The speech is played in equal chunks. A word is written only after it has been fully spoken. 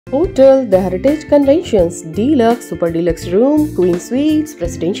Hotel, the Heritage Conventions, Deluxe, Super Deluxe Room, Queen Suites,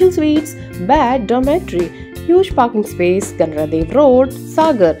 Presidential Suites, Bed, Dormitory, Huge Parking Space, Ganradev Road,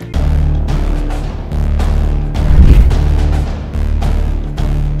 Sagar.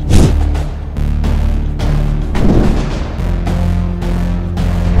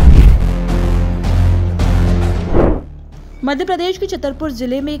 Madhya Pradesh के छतरपुर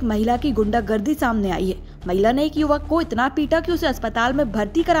जिले में एक महिला की गुंडागर्दी सामने आई है। महिला ने एक युवक को इतना पीटा कि उसे अस्पताल में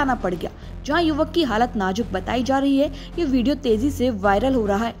भर्ती कराना पड़ गया, जहां युवक की हालत नाजुक बताई जा रही है। ये वीडियो तेजी से वायरल हो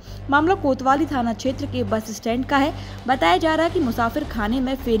रहा है। मामला कोतवाली थाना क्षेत्र के बस स्टैंड का है। बताया जा रहा है कि मुसाफिर खाने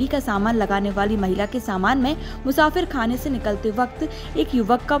में फेरी का सामान लगाने वाली महिला के सामान में मुसाफिर खाने से निकलते वक्त एक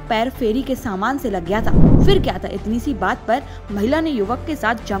युवक का पैर फेरी के सामान से लग गया था। फिर क्या था, इतनी सी बात पर महिला ने युवक के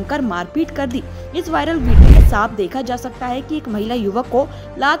साथ जमकर मारपीट कर दी। इस वायरल वीडियो में साफ देखा जा सकता है कि एक महिला युवक को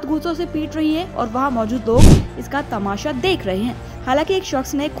लात घूंसों से पीट रही है और वहां मौजूद लोग इसका तमाशा देख रहे हैं। हालांकि एक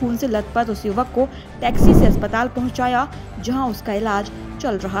शख्स ने खून से लथपथ उस युवक को टैक्सी से अस्पताल पहुंचाया, जहां उसका इलाज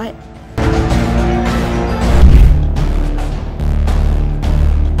चल रहा है।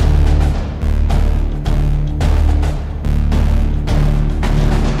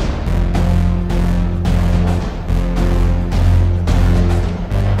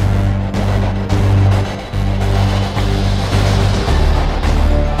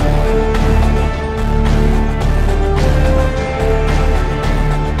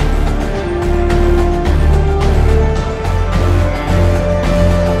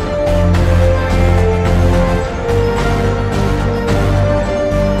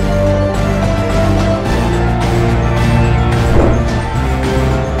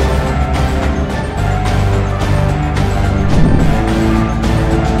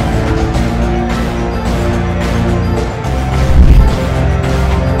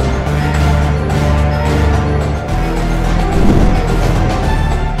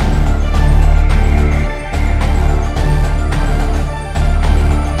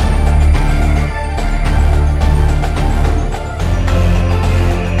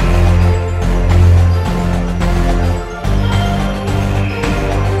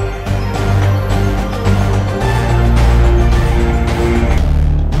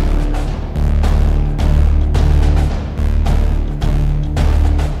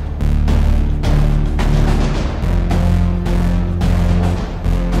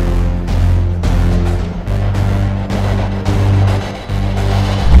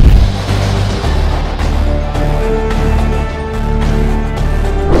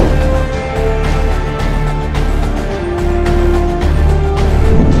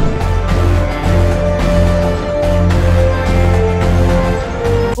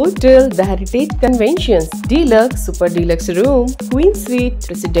 Hotel, the Heritage Conventions, Deluxe, Super Deluxe Room, Queen Suite,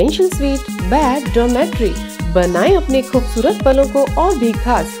 Presidential Suite, Bed, Dormitory। बनाएं अपने खूबसूरत पलों को और भी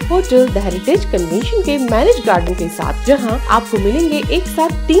खास होटल द हेरिटेज कन्वेंशन के मैरिज गार्डन के साथ, जहां आपको मिलेंगे एक साथ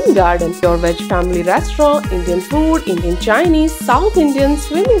 3 garden, pure veg family restaurant, Indian food, Indian Chinese, south Indian,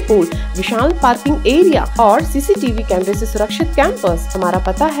 swimming pool, विशाल पार्किंग एरिया और CCTV कैमरे से सुरक्षित कैंपस। हमारा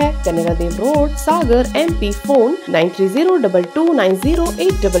पता है गंरादेव रोड, सागर, MP। फोन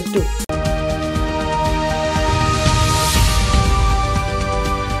 9302290822।